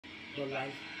but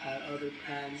life had other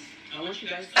plans. I want you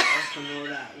guys to also know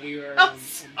that we are...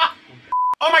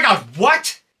 Oh my god,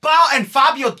 what? Pau and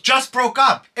Fabio just broke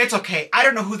up. It's okay, I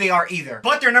don't know who they are either.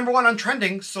 But they're #1 on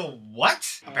trending, so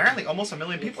what? Apparently almost 1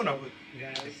 million people know who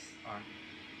guys are.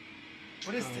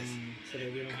 What is this?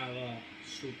 Today we don't have a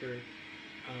super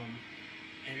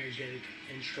energetic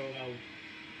intro how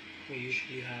we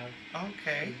usually have.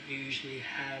 Okay. We usually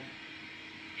have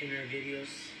in our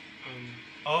videos.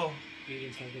 Oh. We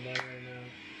can talk about it right now.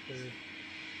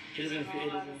 It doesn't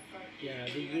yeah,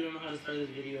 we don't know how to start this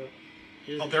video.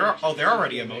 Oh, they're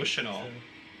already emotional. To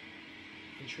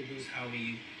introduce how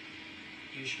we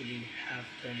usually have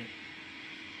done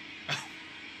it.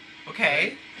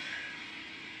 Okay.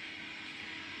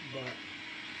 But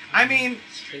I mean,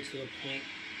 straight to the point.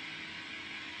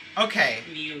 Okay.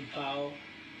 Me and Pau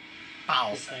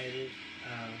decided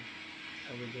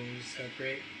that we're going to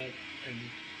separate in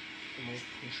the most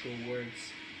controlled words.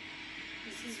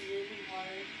 This is really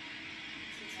hard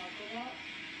to talk about.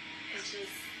 It's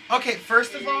just... Okay,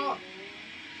 first of all,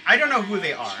 I don't know who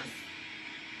they are.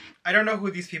 I don't know who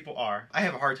these people are. I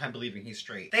have a hard time believing he's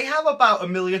straight. They have about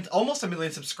 1 million, almost 1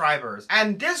 million subscribers.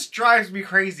 And this drives me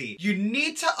crazy. You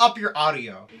need to up your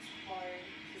audio. It's hard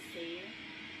to say it.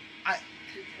 Because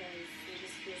it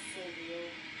just feels so real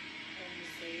when you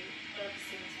say it. But at the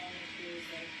same time, it feels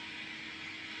like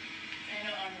kind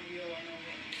of unreal in a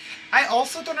way. I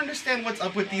also don't understand what's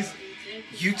up with these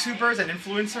YouTubers and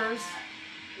influencers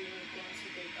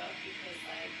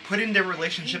putting their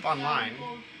relationship online.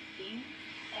 Think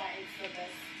that it's the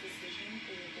best decision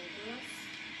for the both of us.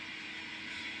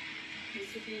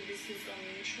 Basically, this is a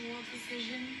mutual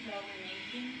decision that we're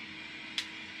making.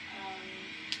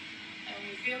 And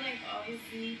we feel like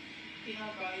obviously we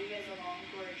have brought you guys along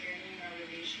for a journey in our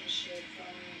relationship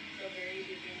from the very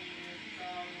beginning.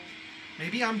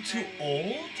 Maybe I'm too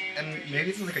old, and maybe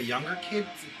it's like a younger kid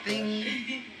thing.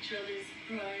 Each other's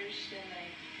crush and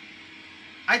like.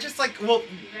 I just like, well. You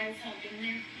guys have been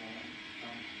there for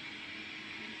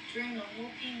during the whole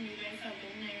thing. You guys have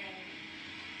been there, and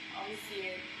obviously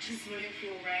it just wouldn't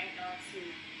feel right not to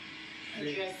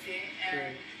address it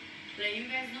and let you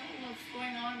guys know what's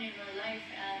going on in our life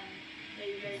and let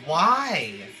you guys know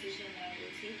the decision that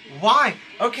we're taking. Why?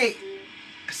 Okay.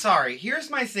 Sorry, here's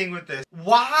my thing with this.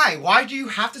 Why? Why do you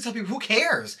have to tell people? Who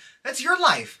cares? That's your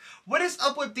life. What is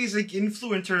up with these like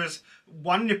influencers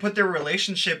wanting to put their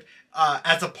relationship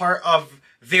as a part of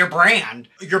their brand?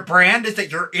 Your brand is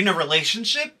that you're in a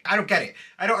relationship? I don't get it.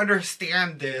 I don't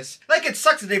understand this. Like, it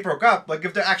sucks that they broke up. Like,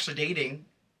 if they're actually dating,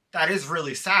 that is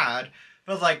really sad.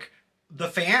 But like, the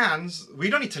fans, we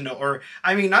don't need to know. Or,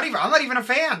 I mean, I'm not even a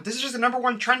fan. This is just the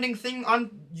 #1 trending thing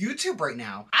on YouTube right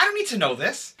now. I don't need to know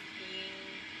this.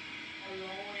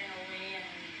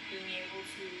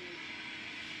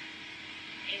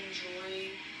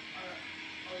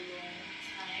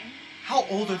 How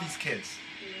old are these kids?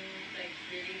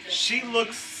 She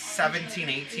looks 17,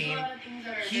 18.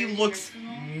 He looks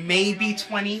maybe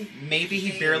 20. Maybe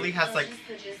he barely has like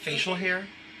facial hair.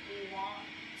 We want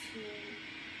to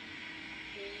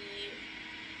be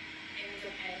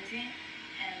independent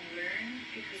and learn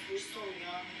because we're so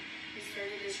young. We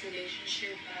started this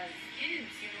relationship as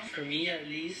kids, you know? For me at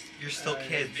least. You're still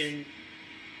kids. It's been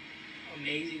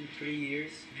amazing 3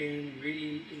 years. It's been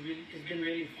really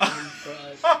fun for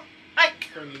us.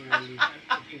 For me,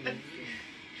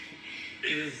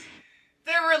 really.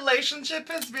 Their relationship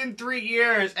has been 3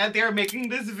 years, and they're making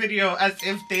this video as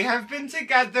if they have been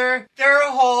together their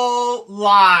whole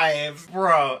lives.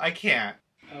 Bro, I can't.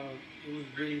 It was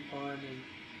really fun, and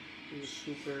it was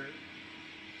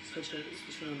such an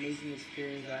amazing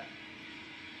experience that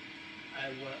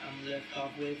I'm left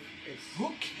off with.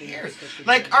 Who cares?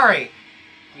 Like, alright,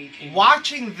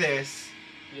 watching this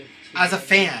as a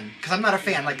fan, because I'm not a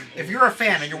fan, like, if you're a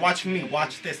fan and you're watching me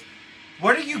watch this,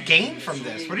 what do you gain from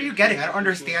this? What are you getting? I don't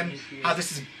understand how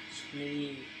this is.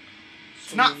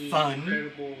 It's not fun.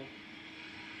 Incredible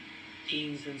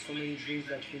things and so many dreams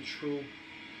that came true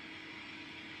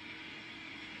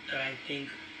that I think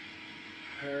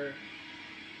her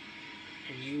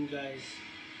and you guys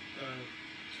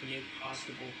to make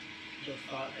possible. The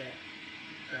thought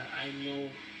that I know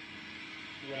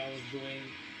what I was doing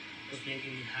was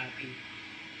making me happy,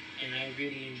 and I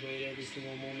really enjoyed every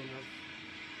single moment of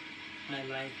my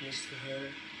life next to her.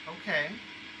 Okay.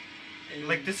 And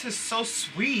like, this is so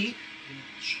sweet.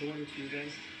 Showing it to you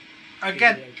guys.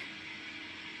 Again, like,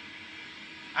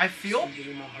 I feel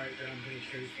in my heart that I'm going to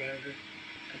carry forever.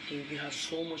 I think we have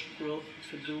so much growth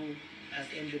to do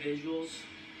as individuals.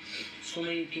 So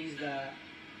many things that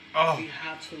Oh. We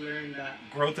have to learn that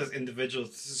Growth as individuals,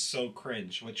 this is so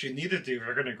cringe. What you need to do if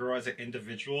you're going to grow as an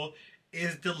individual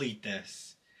is delete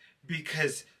this.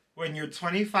 Because when you're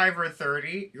 25 or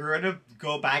 30, you're going to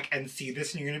go back and see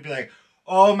this and you're going to be like,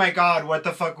 oh my god, what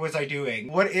the fuck was I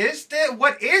doing? What is this?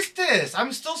 What is this?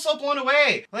 I'm still so blown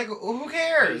away. Like, who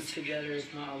cares? being together is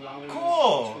not allowing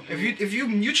Cool. us to If you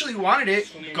mutually wanted it,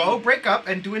 so many go break up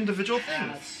and do individual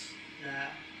things. paths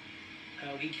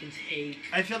that we can take.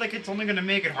 I feel like it's only going to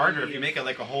make it harder if you make it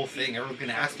like a whole thing. Everyone's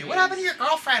going to ask you, what happened to your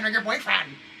girlfriend or your boyfriend?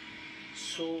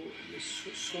 So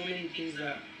many things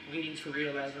that we need to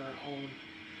realize on our own.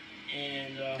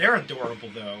 And they're adorable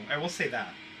though. I will say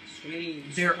that.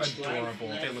 They're adorable.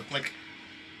 They look like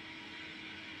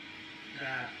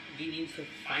that we need to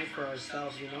find for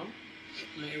ourselves, you know?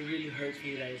 Like, it really hurts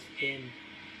me that it's been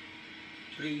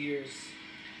 3 years.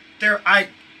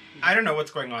 I don't know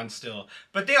what's going on still,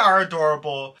 but they are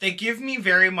adorable. They give me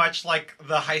very much like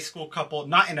the high school couple,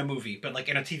 not in a movie, but like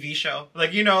in a TV show.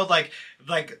 Like, you know, like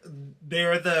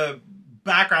they're the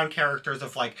background characters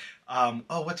of like,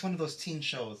 oh, what's one of those teen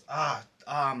shows?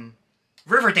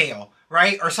 Riverdale,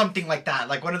 right? Or something like that.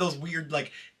 Like one of those weird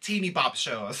like teeny bop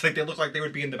shows. Like they look like they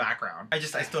would be in the background. I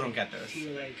still don't get this. I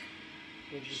feel like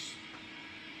we're just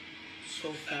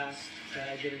so fast that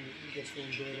I didn't get to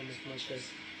enjoy them as much as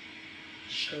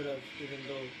should have, even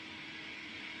though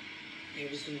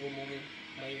every single moment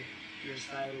by your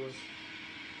side was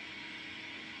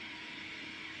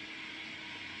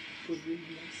really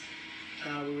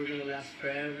nice. We were gonna last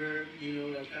forever, you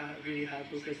know, like I really had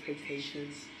those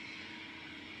expectations,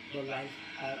 but life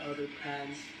had other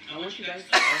plans. I want you guys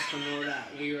to also know that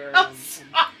we are on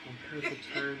perfect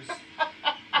terms.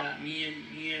 That me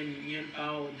and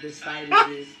Pau decided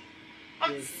this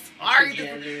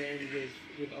together and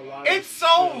with a lot it's so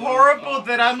horrible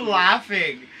that I'm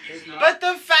laughing. But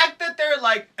the fact that they're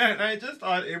like, and I just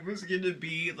thought it was gonna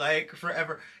be like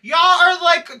forever. Y'all are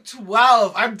like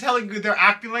 12. I'm telling you, they're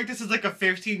acting like this is like a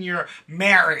 15-year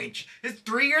marriage. It's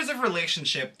 3 years of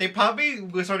relationship. They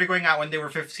probably started going out when they were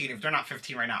 15. If they're not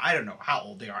 15 right now, I don't know how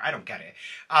old they are. I don't get it.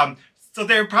 So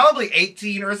they're probably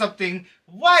 18 or something.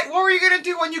 What were you gonna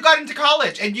do when you got into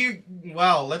college? And you,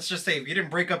 well, let's just say if you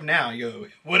didn't break up now, you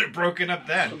would have broken up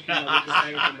then. We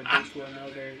decided from a day to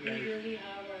another. We really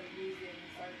have our reasons,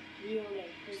 our real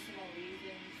like personal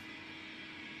reasons,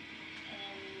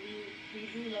 and we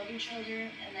do love each other,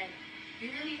 and like we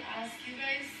really ask you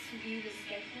guys to be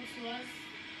respectful to us,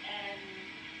 and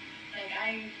like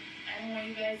I don't want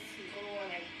you guys to go and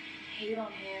like hate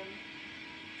on him.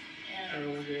 I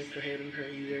don't want you guys to hate on her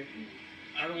either.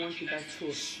 I don't want you guys to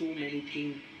assume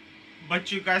anything.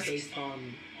 But you guys, based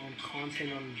on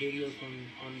content, on videos,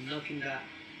 on nothing that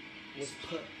was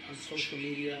put on social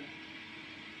media.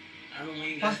 I don't want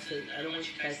you guys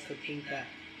to think that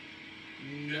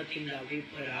nothing that we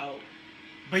put out.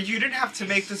 But you didn't have to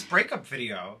make this breakup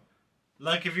video.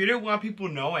 Like, if you didn't want people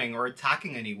knowing or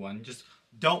attacking anyone, just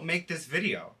don't make this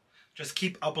video. Just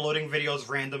keep uploading videos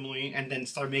randomly and then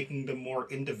start making them more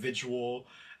individual.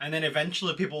 And then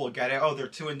eventually people will get it. Oh, they're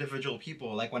two individual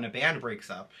people. Like when a band breaks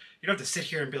up. You don't have to sit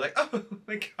here and be like, oh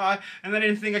my god. And then I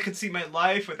didn't think I could see my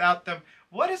life without them.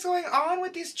 What is going on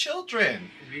with these children?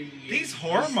 Really, these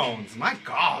hormones, my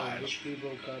god. Which we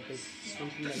broke up is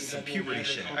something this is some puberty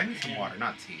shit. I need some water,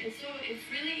 not tea. It's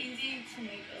really easy to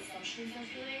make assumptions, I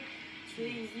feel like. It's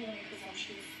really easy to make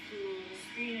assumptions through the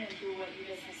screen and through what you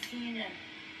guys have seen, and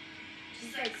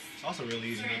just like it's also really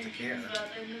easy not to care. But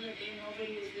at the end of the day,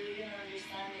 nobody is really gonna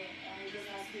understand it, and I just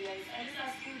ask you guys. I just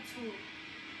ask you to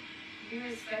be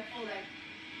respectful. Like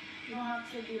you don't have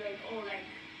to be like, oh,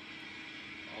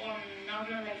 I'm not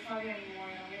gonna like Fabio anymore.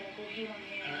 I'm gonna go hate on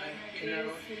him.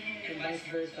 And vice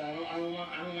versa. I don't want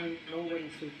nobody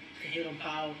to hate on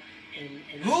Pau.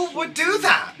 And who would do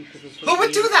that? Who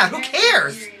would do that? Who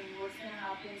cares? What's gonna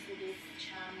happen to this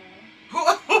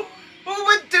channel? Who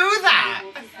would do that?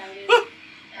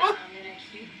 I'm gonna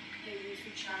keep the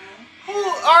YouTube channel. Who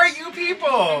are you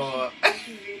people?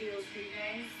 Making videos for you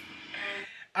guys.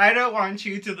 I don't want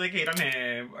you to like hate on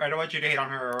him. I don't want you to hate on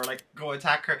her or like go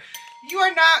attack her. You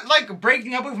are not like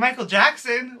breaking up with Michael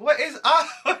Jackson. What is up?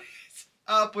 What is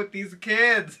up with these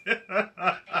kids?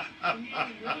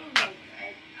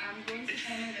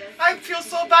 I feel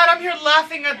so bad. I'm here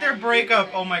laughing at their breakup.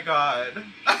 Oh my god.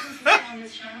 On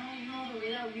this channel, you know the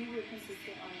way that we were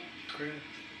consistent on it. Correct.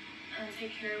 And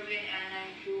take care of it, and I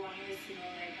do want you guys to know,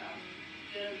 like,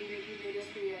 gonna be making videos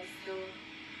for you guys still.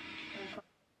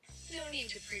 No need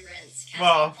to pre-rinse.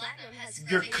 Well,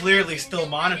 you're clearly still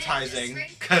monetizing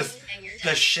because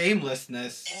the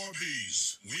shamelessness.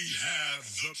 Arby's, we have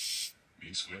the...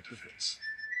 Means what the face.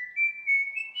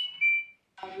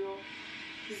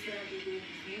 he's gonna be doing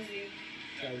his music.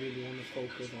 I really want to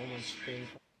focus on my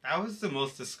strength. That was the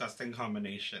most disgusting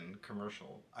combination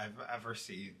commercial I've ever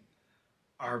seen.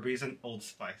 Arby's and Old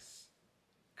Spice.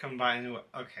 Combined with...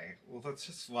 Okay, well let's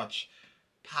just watch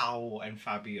Pau and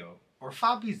Fabio. Or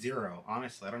Fabi Zero,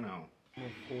 honestly, I don't know.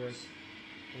 Of course,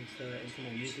 into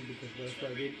my music because that's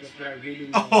what I really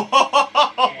love.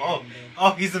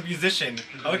 Oh, he's a musician.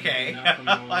 Okay.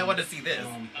 I want to see this.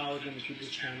 I was going to keep this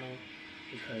channel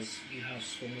because we have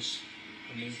so much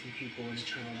amazing people in the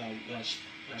channel that watch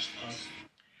us.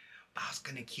 I was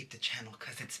gonna keep the channel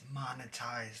because it's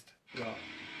monetized. Throughout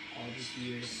all these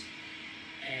years,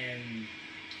 and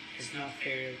it's not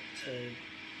fair to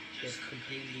just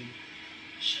completely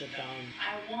shut down.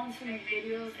 I want to make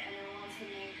videos and I want to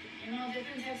make, you know,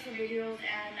 different types of videos,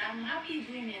 and I'm happy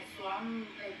doing it. So I'm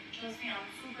like, trust me, I'm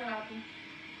super happy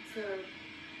to,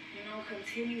 you know,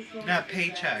 continue filming. That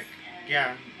paycheck.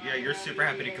 Yeah, you're super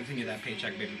happy to continue that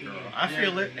paycheck, baby girl. I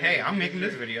feel it. Hey, I'm making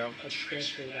this video. A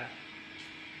treasure that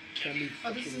can be.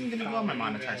 Oh, this isn't gonna go on my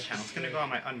monetized channel. It's gonna go on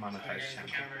my unmonetized channel.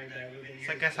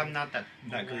 So I guess I'm not that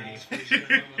greedy.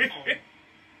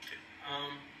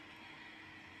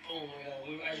 Oh my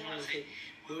god, I just want to say,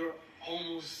 we were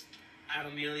almost at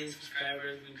 1 million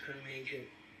subscribers. We couldn't make it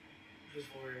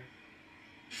before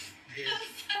this.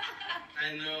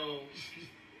 I know.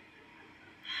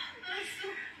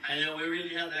 I know, we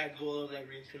really have that goal of like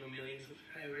reaching 1 million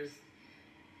subscribers.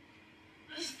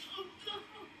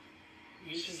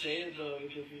 You should say it though,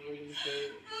 because people are gonna say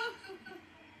it.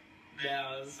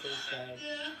 Yeah, it was so sad.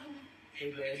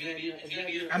 Hey, but it's gonna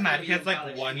be I'm mad. He has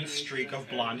like one streak of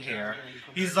blonde hair.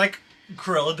 He's like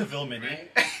Cruella de Vil Mini.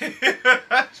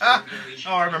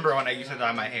 Oh, I remember when I used to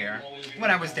dye my hair. When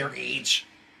I was their age.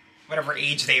 Whatever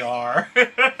age they are.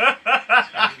 You're gonna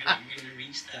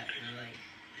reach that, you know, like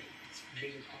it's a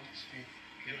big accomplishment.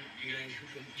 You're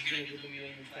gonna get the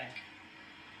million back.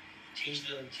 Change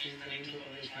the name to the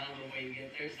other channel before you get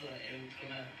there, so that it will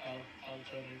come out all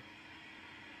together.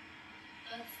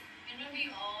 That's gonna be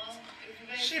all. If you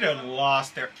guys She done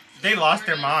lost their... They lost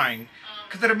their mind.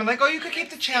 Because they'd have been like, oh, you could keep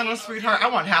the channel, sweetheart. I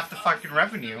want half the fucking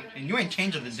revenue. And you ain't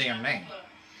changing the damn name.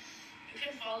 You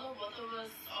can follow both of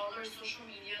us, all our social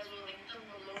medias. We'll link them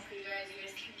below for you guys. You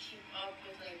guys can keep up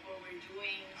with like what we're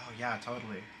doing. Oh, yeah,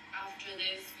 totally. After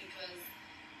this, because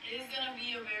it is gonna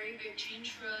be a very big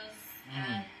change for us.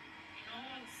 And you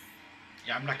know, it's...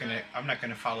 Yeah, I'm not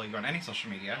gonna follow you on any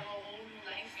social media. A whole new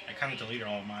life. I kind of deleted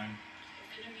all of mine.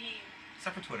 It's gonna be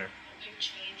Except for Twitter. a big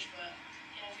change, but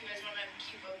you know, if you guys want to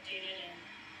keep updated, and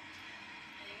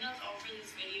I think that's all for this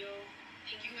video.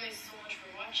 Thank you guys so much for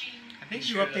watching. I think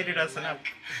you updated us enough.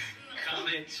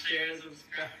 Comment, share,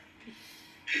 subscribe.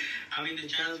 I mean, the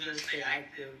channel's gonna stay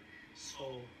active,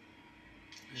 so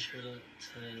be sure to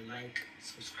like,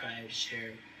 subscribe,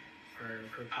 share.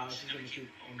 For Pau, she's gonna keep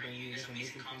on bringing you guys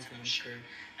amazing content. I'm sure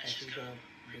that she's gonna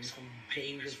bring some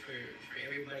bangers for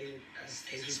everybody that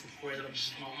stays with support. I'm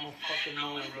gonna fucking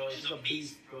know it, bro. She's a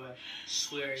beast, bro. I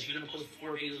swear. She's gonna post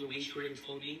 4 videos a week. She already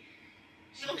told me.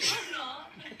 No, I'm not.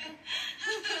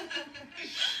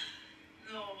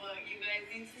 No, but you guys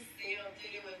need to stay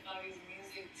updated with Fabio's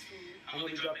music too. I'm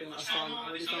gonna be dropping a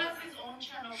song. He has his own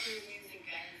channel for his music,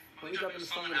 guys. I'm gonna be dropping a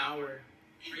song in an hour.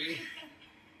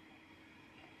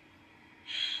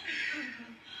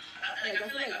 I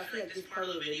feel like this part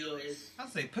of the video is... I'll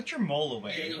say, put your mole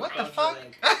away. Yeah, What the fuck?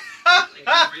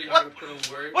 It's really hard to put on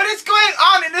words. What is going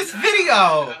on in this video?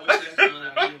 I want you guys to know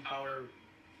that me and Pau are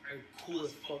cool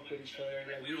as fuck with each other.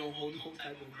 Like, we don't hold no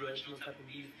type of grudge, no type of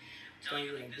beef. I'm telling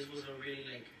you, like, this was a really,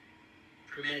 like,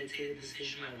 premeditated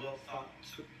decision, like, well thought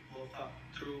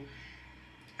through.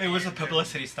 It was a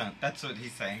publicity stunt. That's what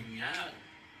he's saying. Yeah. Yeah,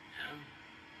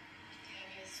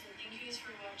 guys, so thank you guys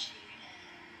for watching,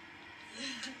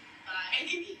 and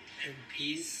bye. And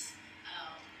peace.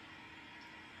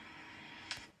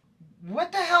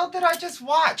 What the hell did I just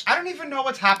watch? I don't even know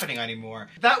what's happening anymore.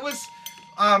 That was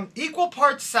equal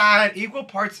parts sad, equal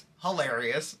parts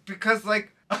hilarious, because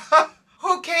like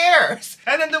who cares?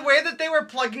 And then the way that they were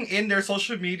plugging in their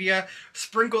social media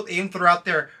sprinkled in throughout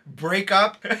their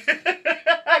breakup.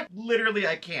 Literally,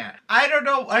 I can't. I don't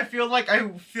know. I feel like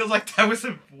that was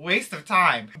a waste of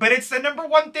time. But it's the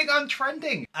 #1 thing on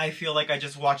trending. I feel like I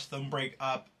just watched them break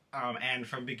up, and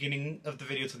from beginning of the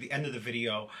video to the end of the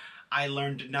video, I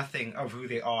learned nothing of who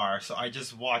they are. So I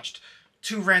just watched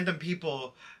 2 random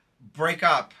people break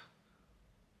up.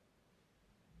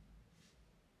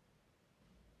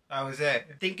 That was it.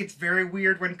 I think it's very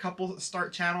weird when couples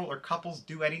start channel or couples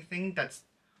do anything that's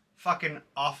fucking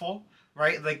awful,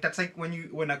 right? Like, that's like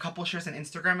when a couple shares an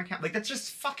Instagram account. Like, that's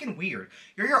just fucking weird.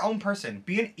 You're your own person.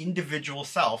 Be an individual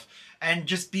self and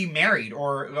just be married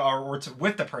or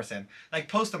with the person. Like,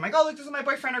 post them like, oh, look, this is my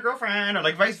boyfriend or girlfriend, or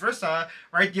like vice versa,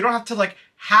 right? You don't have to like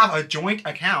have a joint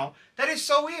account. That is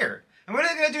so weird. And what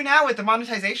are they gonna do now with the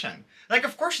monetization? Like,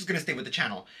 of course she's gonna stay with the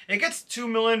channel. It gets 2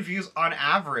 million views on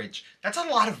average. That's a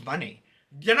lot of money.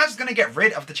 You're not just gonna get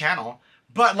rid of the channel,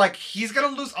 but like, he's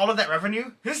gonna lose all of that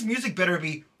revenue. His music better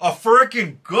be a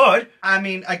freaking good. I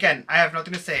mean, again, I have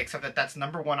nothing to say except that that's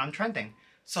 #1 on trending.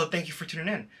 So thank you for tuning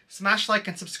in. Smash like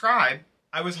and subscribe.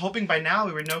 I was hoping by now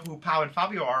we would know who Pau and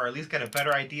Fabio are, or at least get a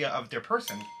better idea of their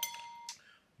person.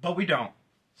 But we don't.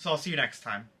 So I'll see you next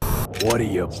time. What are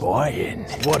you buying?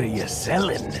 What are you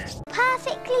selling?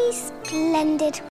 Perfectly splendid